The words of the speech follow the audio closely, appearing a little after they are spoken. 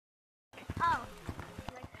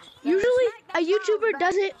Usually, a YouTuber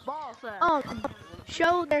doesn't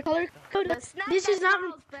show their color code. This is not,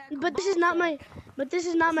 but this is not my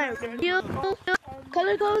real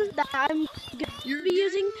color code that I'm gonna be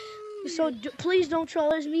using. So please don't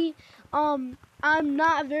troll as me. I'm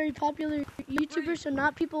not a very popular YouTuber, so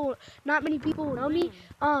not many people know me.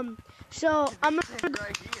 So I'm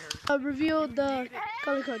gonna reveal the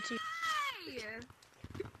color code to you.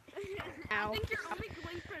 I think you're only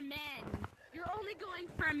going for men. You're only going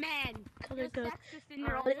for men. Color code.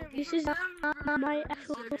 This This is not my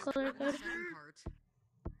actual color code.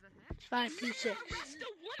 526. Arrest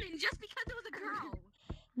a woman just because it was a girl.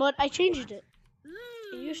 But I changed it.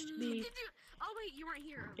 It used to be. Oh wait, you weren't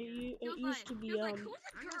here. It used to be who's a girl?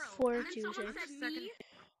 426. Me?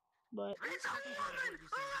 But It's a woman.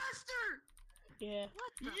 Arrest her. yeah.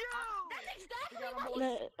 What the? That's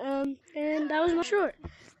exactly And that was my short.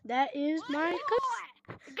 That is my.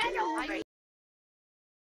 Get over